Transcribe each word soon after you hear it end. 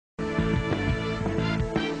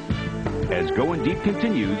As Going Deep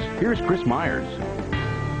continues, here's Chris Myers.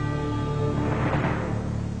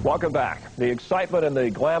 Welcome back. The excitement and the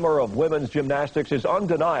glamour of women's gymnastics is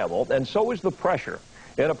undeniable, and so is the pressure.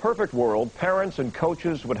 In a perfect world, parents and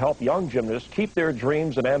coaches would help young gymnasts keep their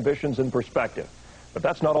dreams and ambitions in perspective. But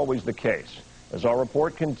that's not always the case. As our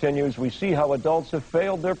report continues, we see how adults have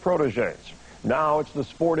failed their protégés. Now it's the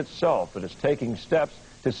sport itself that is taking steps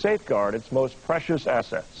to safeguard its most precious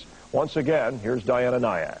assets. Once again, here's Diana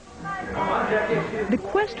Nyad. The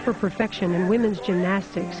quest for perfection in women's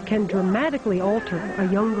gymnastics can dramatically alter a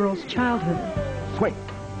young girl's childhood. Swing.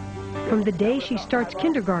 From the day she starts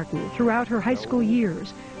kindergarten throughout her high school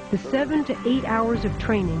years, the 7 to 8 hours of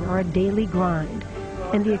training are a daily grind,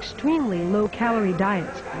 and the extremely low-calorie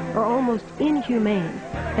diets are almost inhumane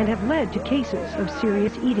and have led to cases of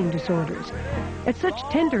serious eating disorders. At such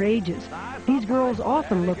tender ages, these girls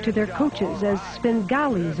often look to their coaches as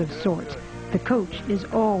Svengalis of sorts. The coach is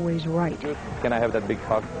always right. Can I have that big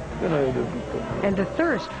hug? And the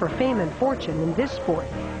thirst for fame and fortune in this sport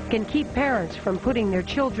can keep parents from putting their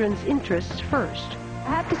children's interests first.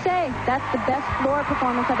 I have to say, that's the best floor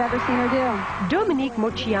performance I've ever seen her do. Dominique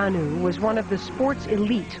Moceanu was one of the sport's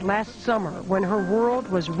elite last summer when her world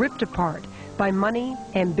was ripped apart by money,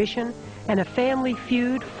 ambition, and a family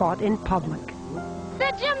feud fought in public.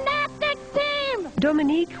 The gymnastics team!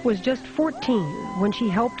 Dominique was just 14 when she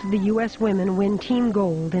helped the U.S. women win team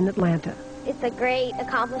gold in Atlanta. It's a great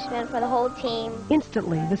accomplishment for the whole team.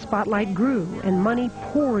 Instantly, the spotlight grew and money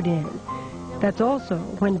poured in. That's also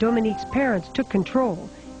when Dominique's parents took control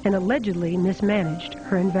and allegedly mismanaged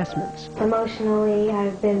her investments. Emotionally,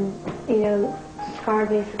 I've been, scarred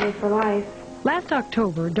basically for life. Last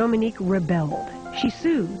October, Dominique rebelled. She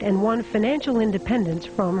sued and won financial independence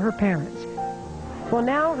from her parents. Well,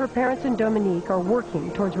 now her parents and Dominique are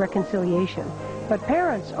working towards reconciliation. But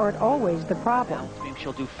parents aren't always the problem.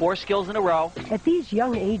 She'll do 4 skills in a row. At these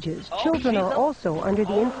young ages, children are also under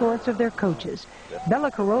the influence of their coaches. Bella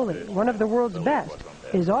Caroli, one of the world's best,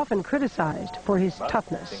 is often criticized for his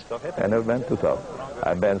toughness. I never been too tough.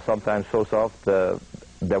 I've been sometimes so soft, the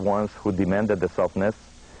ones who demanded the softness,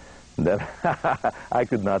 that I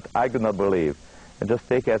could not believe. And just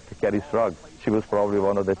take at Carrie Strug. She was probably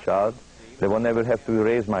one of the child that would never have to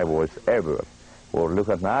raise my voice, ever. Or look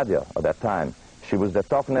at Nadia at that time. She was the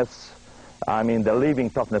toughness, the living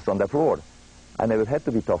toughness on the floor. I never had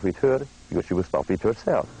to be tough with her because she was tough with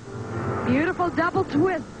herself. Beautiful double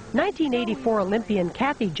twist. 1984 Olympian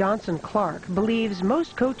Kathy Johnson-Clark believes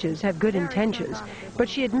most coaches have good intentions, but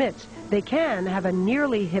she admits they can have a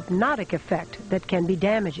nearly hypnotic effect that can be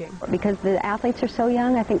damaging. Because the athletes are so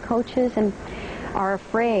young, I think coaches are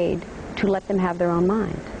afraid to let them have their own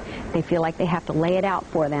mind. They feel like they have to lay it out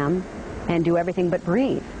for them and do everything but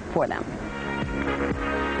breathe for them.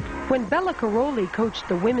 When Bella Caroli coached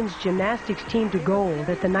the women's gymnastics team to gold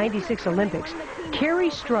at the '96 Olympics, Carrie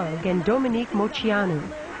Strug and Dominique Moceanu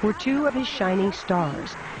were 2 of his shining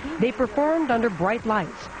stars. They performed under bright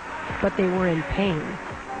lights, but they were in pain.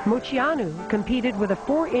 Moceanu competed with a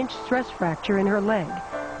 4-inch stress fracture in her leg.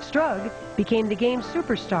 Strug became the game's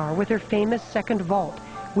superstar with her famous second vault,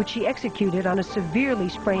 which she executed on a severely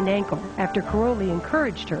sprained ankle after Caroli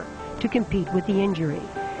encouraged her to compete with the injury.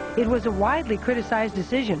 It was a widely criticized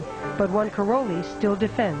decision, but one Caroli still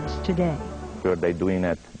defends today. They're doing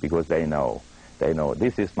it because they know. They know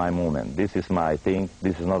this is my moment, this is my thing,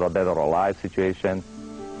 this is not a dead or alive situation.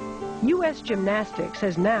 U.S. Gymnastics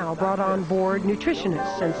has now brought on board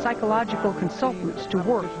nutritionists and psychological consultants to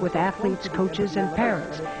work with athletes, coaches, and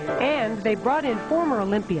parents. And they brought in former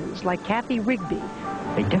Olympians like Kathy Rigby,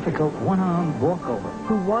 a difficult one-arm walkover,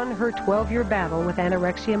 who won her 12-year battle with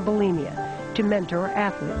anorexia and bulimia, to mentor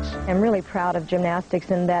athletes. I'm really proud of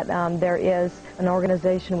gymnastics in that there is an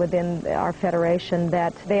organization within our federation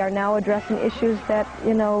that they are now addressing issues that,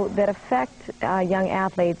 that affect young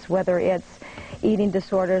athletes, whether it's eating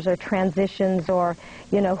disorders or transitions or,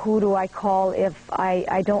 who do I call if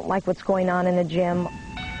I don't like what's going on in a gym.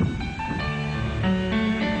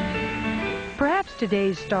 Perhaps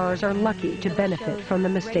today's stars are lucky to benefit from the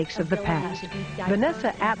mistakes of the past.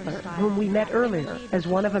 Vanessa Atler, whom we met earlier as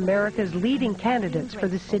one of America's leading candidates for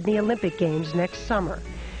the Sydney Olympic Games next summer,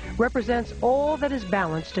 represents all that is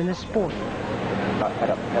balanced in a sport.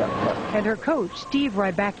 And her coach, Steve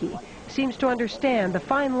Rybacki, seems to understand the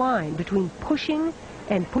fine line between pushing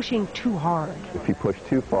and pushing too hard. If you push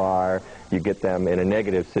too far, you get them in a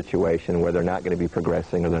negative situation where they're not going to be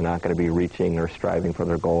progressing or they're not going to be reaching or striving for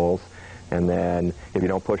their goals. And then if you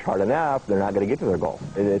don't push hard enough, they're not going to get to their goals.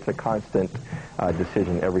 It's a constant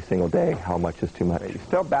decision every single day, how much is too much. You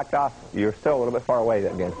still backed off. You're still a little bit far away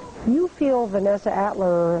again. You feel Vanessa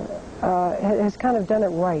Atler has kind of done it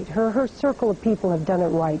right. Her circle of people have done it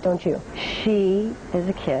right, don't you? She is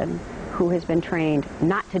a kid who has been trained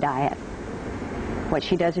not to diet. What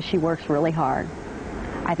she does is she works really hard.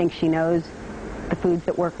 I think she knows the foods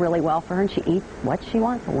that work really well for her, and she eats what she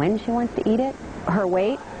wants, when she wants to eat it. Her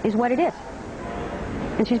weight is what it is.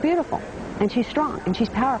 And she's beautiful, and she's strong, and she's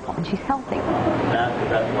powerful, and she's healthy.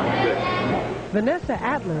 That's one good. Vanessa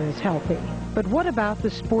Atler is healthy, but what about the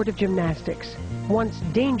sport of gymnastics? Once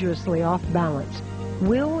dangerously off balance,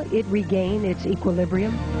 will it regain its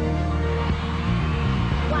equilibrium?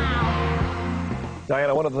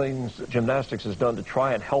 Diana, one of the things gymnastics has done to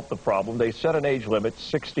try and help the problem, they set an age limit,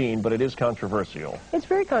 16, but it is controversial. It's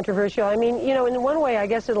very controversial. I mean, you know, in one way, I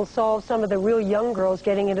guess it'll solve some of the real young girls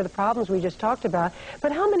getting into the problems we just talked about.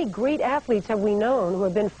 But how many great athletes have we known who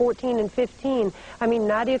have been 14 and 15? I mean,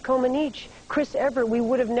 Nadia Comaneci, Chris Everett, we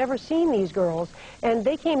would have never seen these girls. And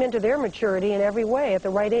they came into their maturity in every way at the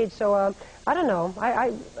right age. So, I don't know.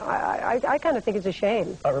 I kind of think it's a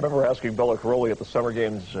shame. I remember asking Bella Caroli at the Summer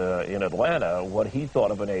Games in Atlanta what he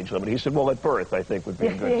thought of an age limit. He said, well, at birth, I think would be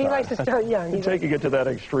a good time. He likes to start young. He's taking it to that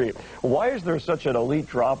extreme. Why is there such an elite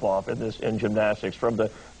drop-off in gymnastics from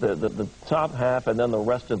the top half and then the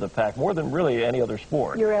rest of the pack, more than really any other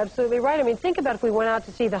sport? You're absolutely right. I mean, think about if we went out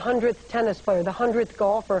to see the 100th tennis player, the 100th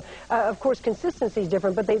golfer. Of course, consistency is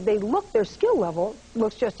different, but their skill level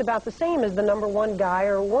looks just about the same as the #1 guy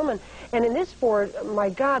or woman. And in this sport, my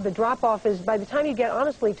God, the drop-off is, by the time you get,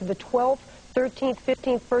 honestly, to the 12th, 13th,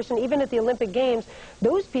 15th person, even at the Olympic Games,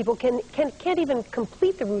 those people can't even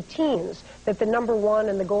complete the routines that the #1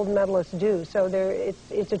 and the gold medalists do. So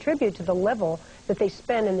it's a tribute to the level that they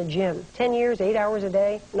spend in the gym. 10 years, 8 hours a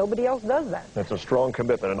day. Nobody else does that. It's a strong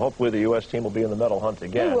commitment, and hopefully the U.S. team will be in the medal hunt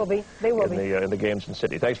again. They will be. They will be. In the games in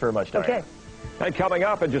Sydney. Thanks very much, Diana. Okay. And coming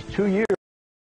up in just 2 years.